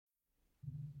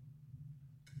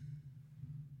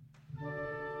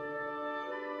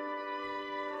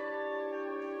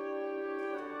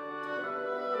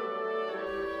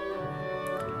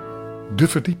De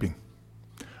verdieping.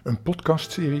 Een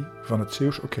podcastserie van het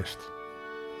Zeeuws Orkest.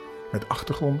 Met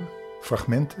achtergronden,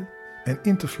 fragmenten en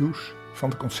interviews van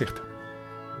de concerten.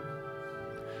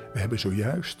 We hebben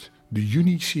zojuist de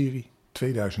juni-serie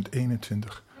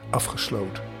 2021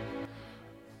 afgesloten.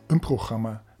 Een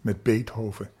programma met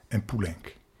Beethoven en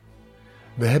Poulenc.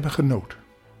 We hebben genoten.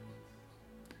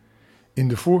 In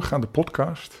de voorgaande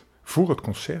podcast, voor het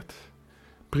concert,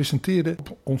 presenteerde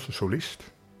onze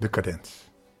solist de cadens.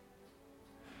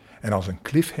 En als een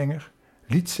cliffhanger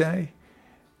liet zij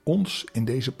ons in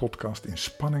deze podcast in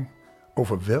spanning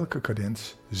over welke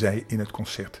cadens zij in het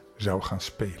concert zou gaan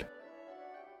spelen.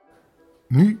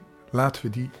 Nu laten we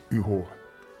die u horen,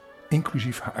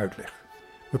 inclusief haar uitleg.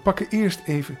 We pakken eerst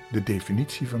even de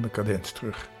definitie van de cadens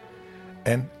terug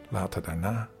en laten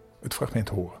daarna het fragment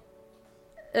horen.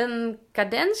 Een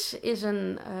cadens is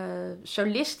een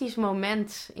solistisch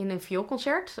moment in een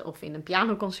vioolconcert of in een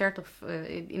pianoconcert of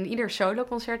in ieder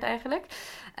soloconcert eigenlijk.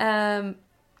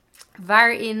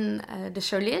 Waarin de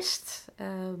solist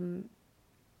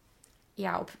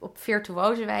op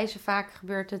virtuoze wijze, vaak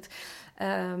gebeurt het,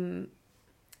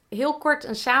 heel kort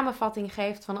een samenvatting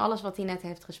geeft van alles wat hij net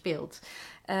heeft gespeeld.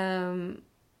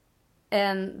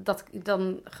 En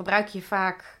dan gebruik je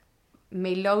vaak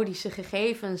melodische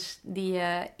gegevens die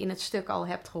je in het stuk al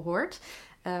hebt gehoord.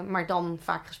 Maar dan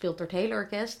vaak gespeeld door het hele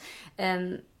orkest.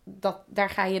 En daar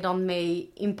ga je dan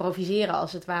mee improviseren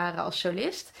als het ware als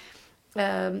solist.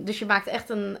 Dus je maakt echt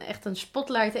een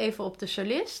spotlight even op de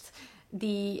solist.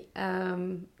 Die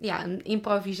een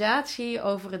improvisatie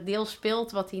over het deel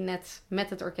speelt wat hij net met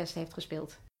het orkest heeft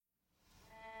gespeeld.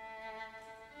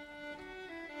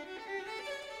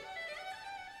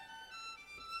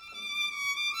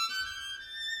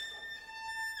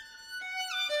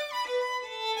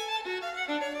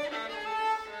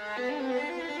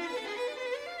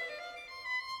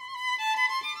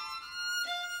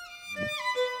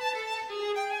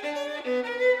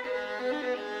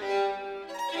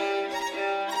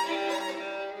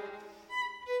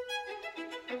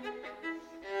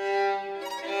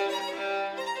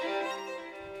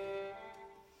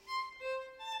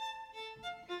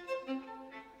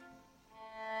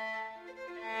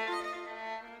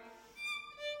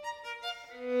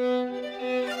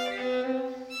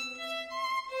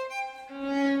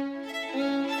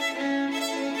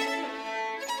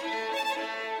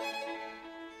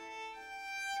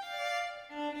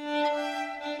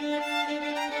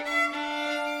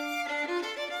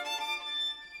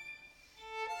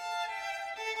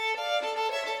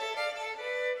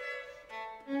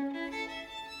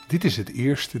 Dit is het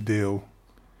eerste deel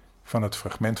van het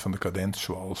fragment van de cadens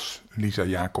zoals Lisa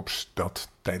Jacobs dat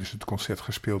tijdens het concert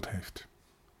gespeeld heeft.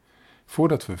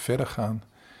 Voordat we verder gaan,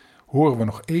 horen we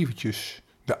nog eventjes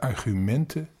de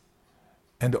argumenten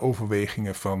en de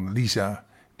overwegingen van Lisa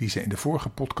die ze in de vorige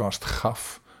podcast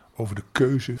gaf over de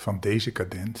keuze van deze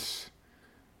cadens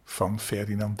van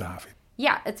Ferdinand David.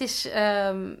 Ja, het is...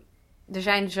 Er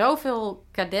zijn zoveel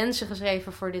cadenzen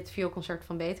geschreven voor dit vioolconcert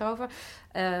van Beethoven,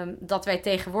 dat wij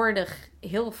tegenwoordig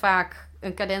heel vaak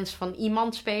een cadens van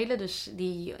iemand spelen. Dus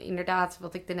die inderdaad,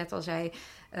 wat ik net al zei,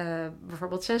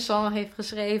 bijvoorbeeld Saint-Saëns heeft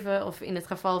geschreven. Of in het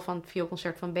geval van het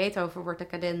vioolconcert van Beethoven wordt de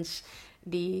cadens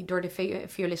die door de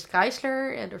violist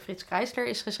Kreisler, door Frits Kreisler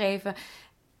is geschreven,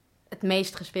 het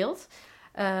meest gespeeld.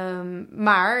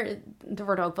 Maar er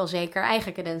worden ook wel zeker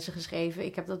eigen cadenzen geschreven.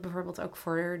 Ik heb dat bijvoorbeeld ook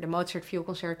voor de Mozart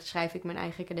vioolconcerten schrijf ik mijn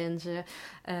eigen cadenzen.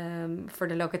 Voor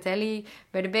de Locatelli.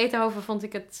 Bij de Beethoven vond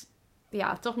ik het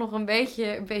toch nog een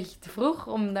beetje te vroeg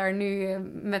om daar nu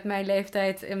met mijn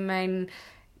leeftijd en mijn...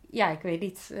 Ja, ik weet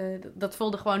niet. Dat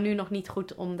voelde gewoon nu nog niet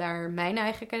goed om daar mijn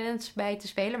eigen cadens bij te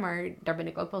spelen. Maar daar ben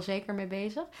ik ook wel zeker mee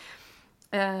bezig.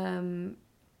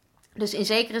 Dus in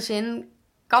zekere zin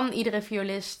kan iedere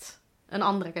violist een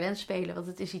andere cadens spelen, want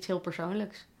het is iets heel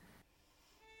persoonlijks.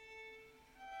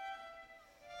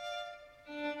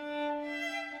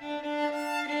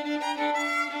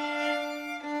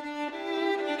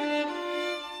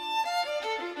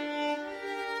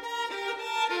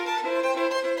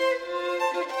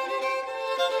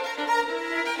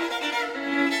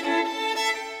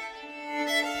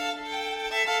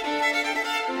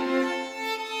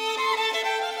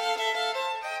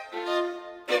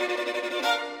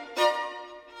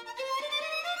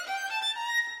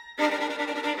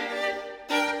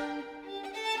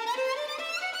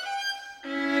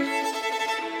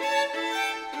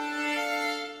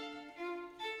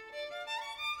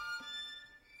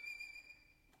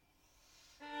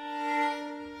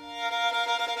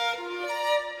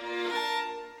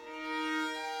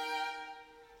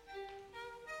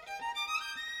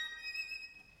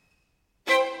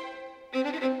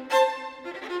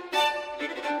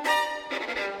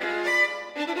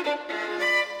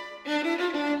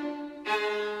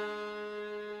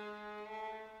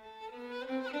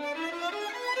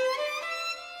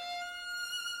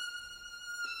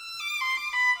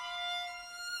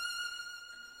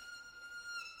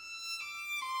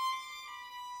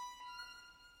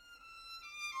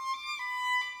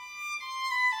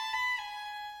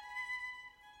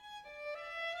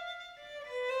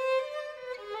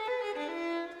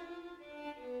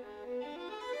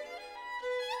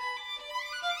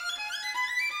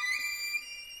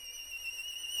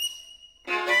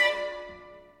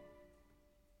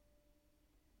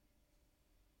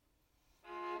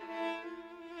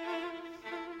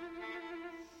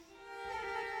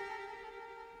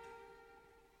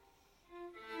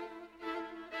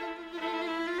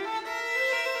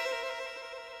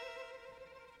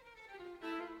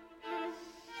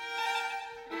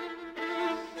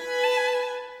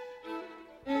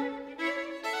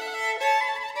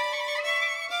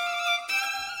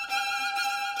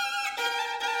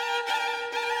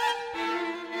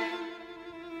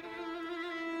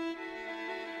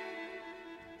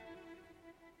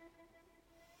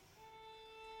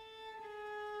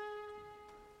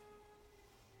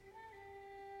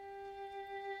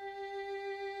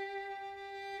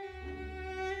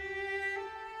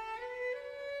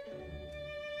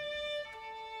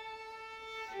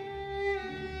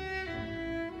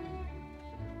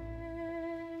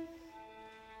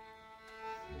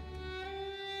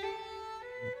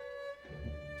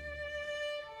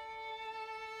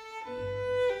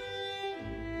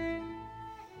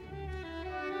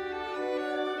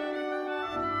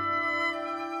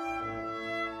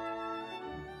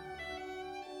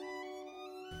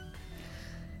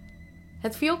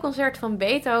 Het vioolconcert van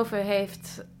Beethoven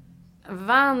heeft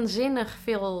waanzinnig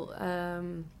veel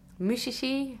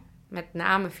muzici, met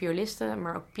name violisten,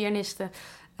 maar ook pianisten,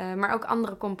 maar ook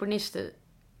andere componisten,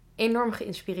 enorm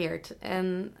geïnspireerd.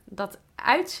 En dat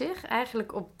uit zich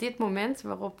eigenlijk op dit moment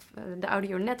waarop de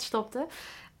audio net stopte,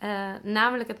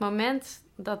 namelijk het moment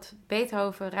dat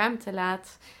Beethoven ruimte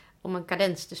laat om een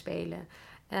cadens te spelen.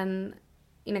 En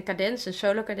in een cadens, een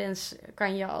solo-cadens,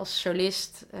 kan je als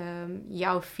solist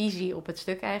jouw visie op het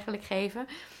stuk eigenlijk geven.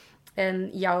 En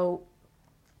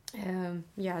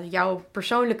jouw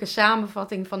persoonlijke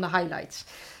samenvatting van de highlights.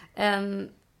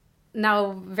 En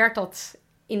nou werd dat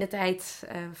in de tijd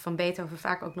van Beethoven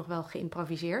vaak ook nog wel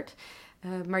geïmproviseerd.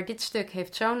 Maar dit stuk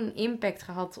heeft zo'n impact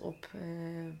gehad op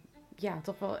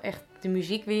toch wel echt de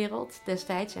muziekwereld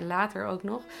destijds en later ook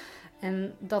nog.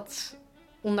 En dat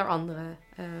onder andere,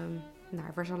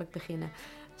 waar zal ik beginnen?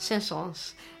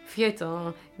 Saint-Saëns,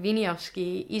 Vieuxtemps,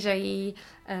 Wieniawski, Isaïe,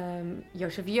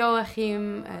 Jozef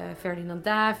Joachim, Ferdinand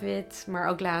David, maar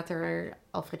ook later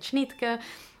Alfred Schnittke.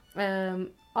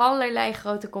 Allerlei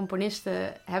grote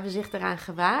componisten hebben zich eraan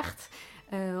gewaagd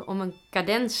om een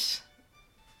cadens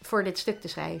voor dit stuk te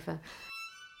schrijven.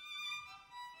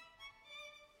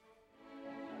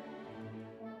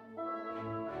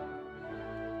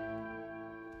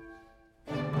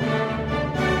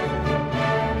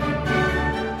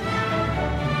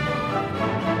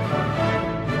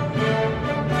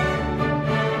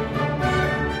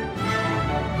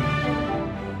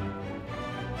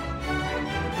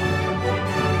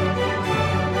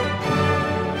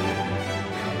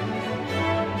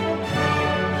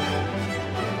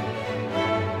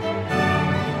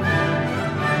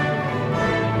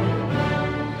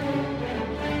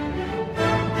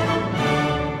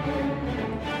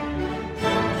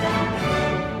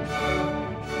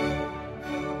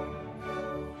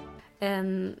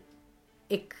 En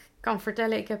ik kan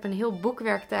vertellen, ik heb een heel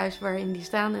boekwerk thuis waarin die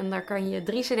staan. En daar kan je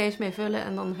 3 cd's mee vullen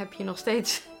en dan heb je nog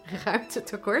steeds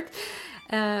ruimtetekort.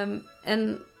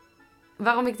 En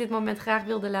waarom ik dit moment graag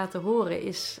wilde laten horen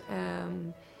is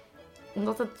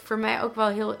omdat het voor mij ook wel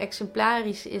heel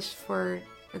exemplarisch is voor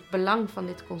het belang van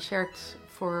dit concert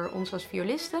voor ons als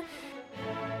violisten.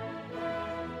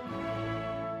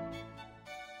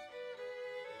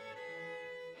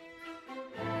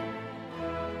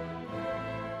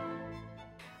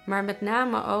 Maar met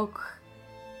name ook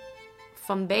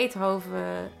van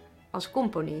Beethoven als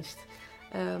componist.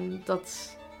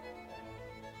 Dat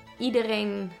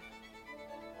iedereen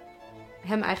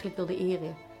hem eigenlijk wilde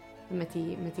eren met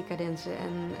die cadenzen.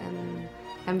 En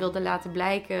hem wilde laten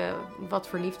blijken wat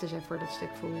voor liefde zij voor dat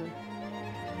stuk voelden.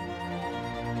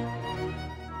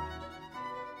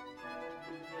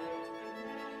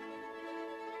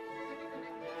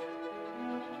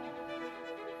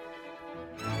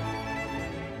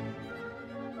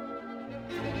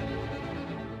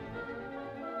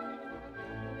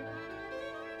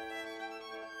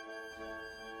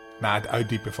 Na het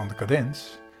uitdiepen van de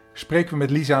cadens spreken we met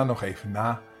Lisa nog even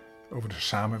na over de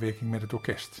samenwerking met het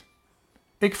orkest.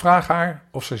 Ik vraag haar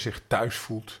of zij zich thuis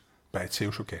voelt bij het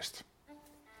Zeeuws Orkest.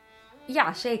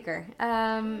 Ja, zeker.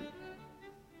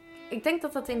 Ik denk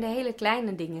dat dat in de hele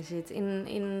kleine dingen zit.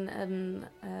 In een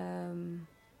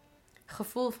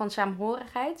gevoel van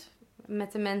saamhorigheid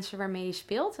met de mensen waarmee je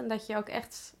speelt. En dat je ook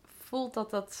echt voelt dat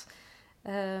dat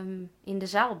in de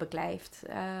zaal beklijft.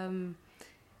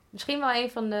 Misschien wel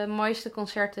een van de mooiste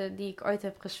concerten die ik ooit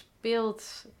heb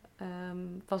gespeeld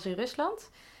was in Rusland.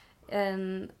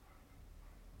 En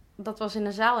dat was in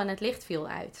een zaal en het licht viel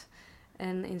uit.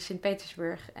 En in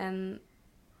Sint-Petersburg. En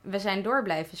we zijn door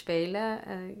blijven spelen.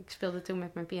 Ik speelde toen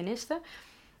met mijn pianiste.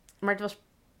 Maar het was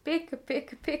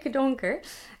pikken donker.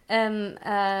 En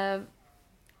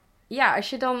als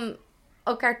je dan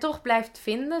elkaar toch blijft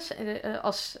vinden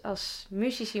als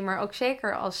muzici, maar ook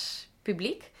zeker als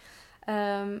publiek.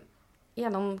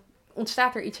 Dan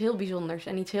ontstaat er iets heel bijzonders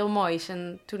en iets heel moois.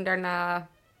 En toen daarna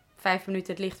 5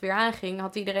 minuten het licht weer aanging,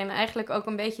 had iedereen eigenlijk ook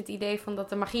een beetje het idee van dat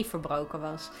de magie verbroken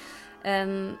was.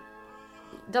 En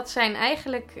dat zijn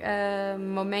eigenlijk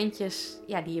momentjes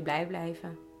die je blij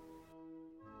blijven.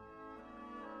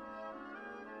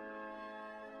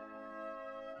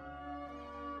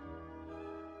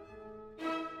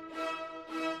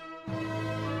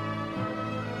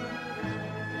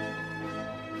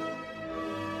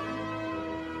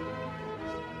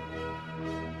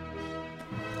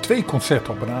 Twee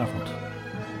concerten op een avond.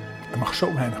 Er mag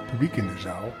zo weinig publiek in de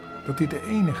zaal dat dit de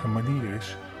enige manier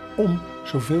is om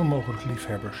zoveel mogelijk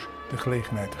liefhebbers de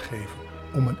gelegenheid te geven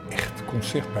om een echt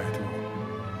concert bij te wonen.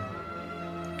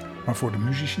 Maar voor de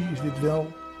muzici is dit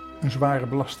wel een zware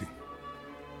belasting.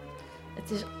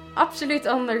 Het is absoluut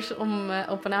anders om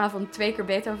op een avond 2 keer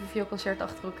Beethoven vioolconcert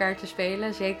achter elkaar te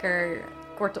spelen. Zeker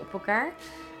kort op elkaar.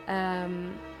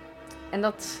 En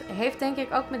dat heeft denk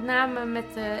ik ook met name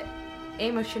met de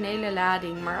emotionele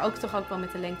lading, maar ook toch ook wel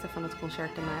met de lengte van het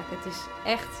concert te maken. Het is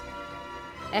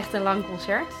echt een lang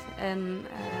concert. En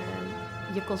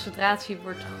je concentratie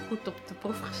wordt goed op de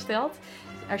proef gesteld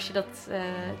als je dat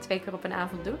 2 keer op een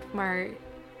avond doet. Maar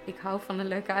ik hou van een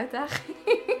leuke uitdaging.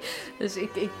 Dus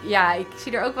ik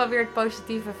zie er ook wel weer het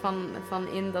positieve van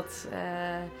in dat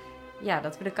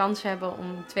we de kans hebben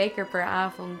om 2 keer per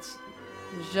avond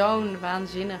zo'n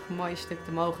waanzinnig mooi stuk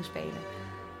te mogen spelen.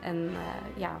 En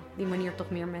op die manier toch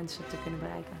meer mensen te kunnen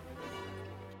bereiken.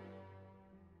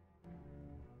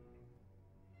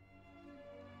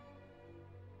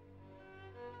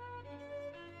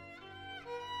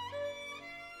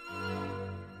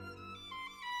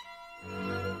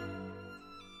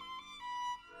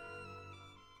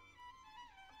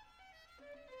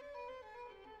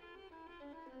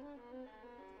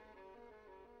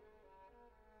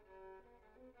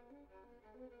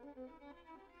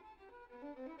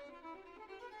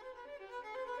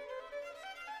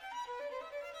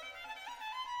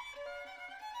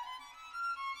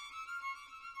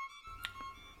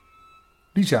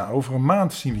 Lisa, over een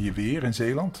maand zien we je weer in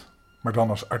Zeeland, maar dan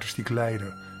als artistiek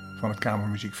leider van het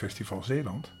Kamermuziekfestival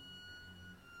Zeeland.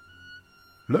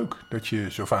 Leuk dat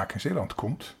je zo vaak in Zeeland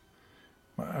komt,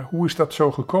 maar hoe is dat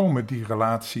zo gekomen, die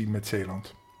relatie met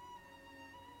Zeeland?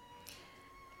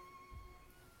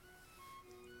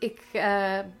 Ik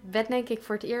ben denk ik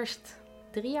voor het eerst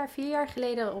 4 jaar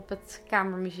geleden op het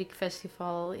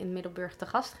Kamermuziekfestival in Middelburg te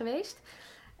gast geweest.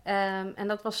 En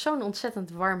dat was zo'n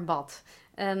ontzettend warm bad.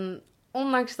 En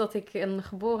ondanks dat ik een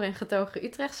geboren en getogen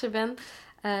Utrechtse ben,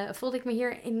 voelde ik me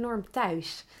hier enorm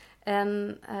thuis.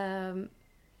 En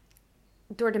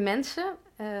door de mensen,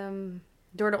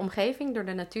 door de omgeving, door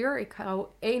de natuur. Ik hou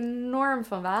enorm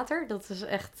van water. Dat is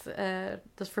echt,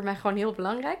 dat is voor mij gewoon heel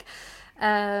belangrijk.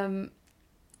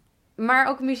 Maar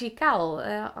ook muzikaal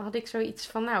had ik zoiets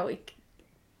van,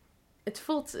 het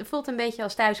voelt een beetje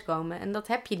als thuiskomen. En dat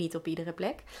heb je niet op iedere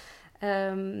plek.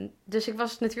 Dus ik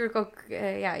was natuurlijk ook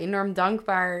enorm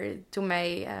dankbaar toen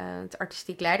mij het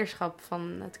artistiek leiderschap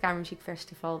van het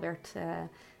Kamermuziekfestival werd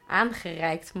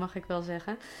aangereikt, mag ik wel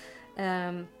zeggen.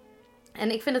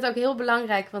 En ik vind het ook heel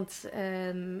belangrijk, want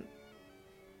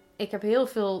ik heb heel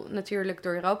veel natuurlijk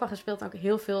door Europa gespeeld. Ook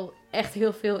echt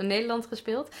heel veel in Nederland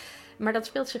gespeeld. Maar dat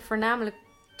speelt zich voornamelijk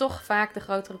toch vaak de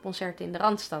grotere concerten in de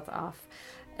Randstad af.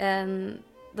 En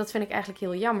dat vind ik eigenlijk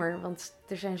heel jammer, want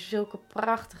er zijn zulke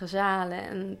prachtige zalen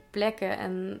en plekken.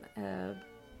 En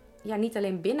niet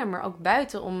alleen binnen, maar ook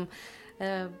buiten om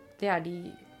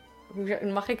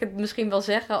hoe mag ik het misschien wel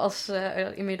zeggen als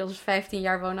inmiddels 15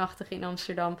 jaar woonachtig in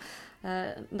Amsterdam,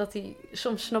 dat die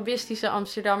soms snobistische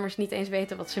Amsterdammers niet eens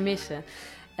weten wat ze missen.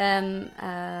 En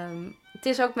het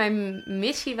is ook mijn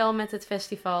missie wel met het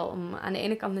festival om aan de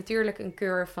ene kant natuurlijk een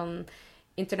keur van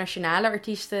internationale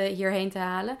artiesten hierheen te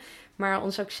halen, maar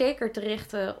ons ook zeker te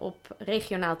richten op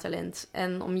regionaal talent.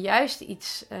 En om juist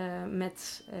iets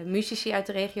met muzici uit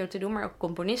de regio te doen, maar ook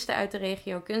componisten uit de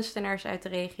regio, kunstenaars uit de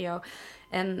regio.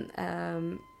 En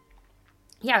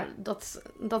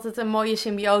dat het een mooie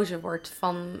symbiose wordt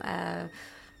van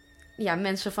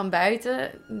mensen van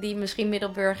buiten, die misschien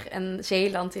Middelburg en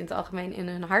Zeeland in het algemeen in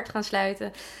hun hart gaan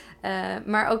sluiten.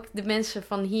 Maar ook de mensen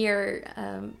van hier,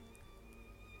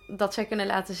 dat zij kunnen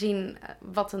laten zien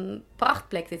wat een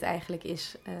prachtplek dit eigenlijk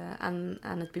is aan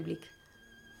het publiek.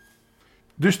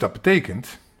 Dus dat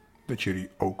betekent dat jullie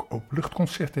ook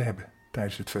openluchtconcerten hebben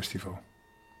tijdens het festival.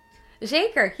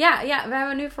 Zeker, ja. We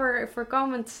hebben nu voor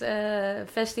komend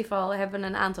festival hebben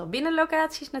een aantal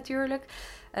binnenlocaties natuurlijk.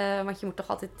 Want je moet toch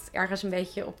altijd ergens een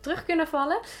beetje op terug kunnen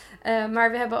vallen.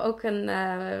 Maar we hebben ook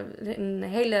een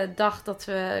hele dag dat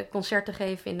we concerten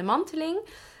geven in de Manteling.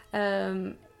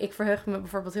 Ik verheug me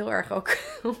bijvoorbeeld heel erg ook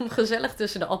om gezellig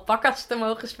tussen de alpaca's te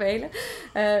mogen spelen.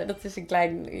 Dat is een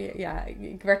klein,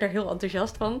 ik werd er heel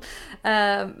enthousiast van.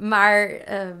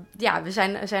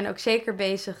 We zijn ook zeker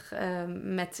bezig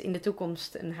met in de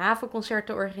toekomst een havenconcert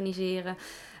te organiseren.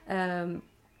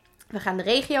 We gaan de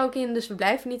regio ook in, dus we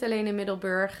blijven niet alleen in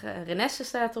Middelburg. Renesse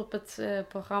staat op het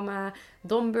programma,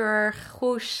 Domburg,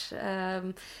 Goes.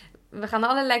 We gaan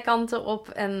allerlei kanten op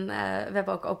en we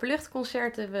hebben ook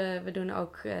openluchtconcerten. We doen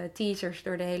ook teasers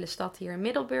door de hele stad hier in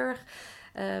Middelburg.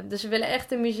 Dus we willen echt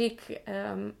de muziek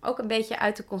ook een beetje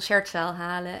uit de concertzaal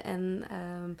halen. En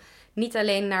niet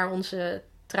alleen naar onze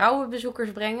trouwe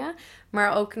bezoekers brengen,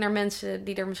 maar ook naar mensen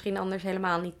die er misschien anders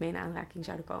helemaal niet mee in aanraking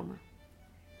zouden komen.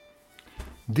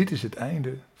 Dit is het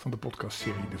einde van de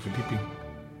podcastserie De Verdieping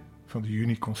van de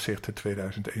juni concerten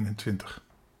 2021.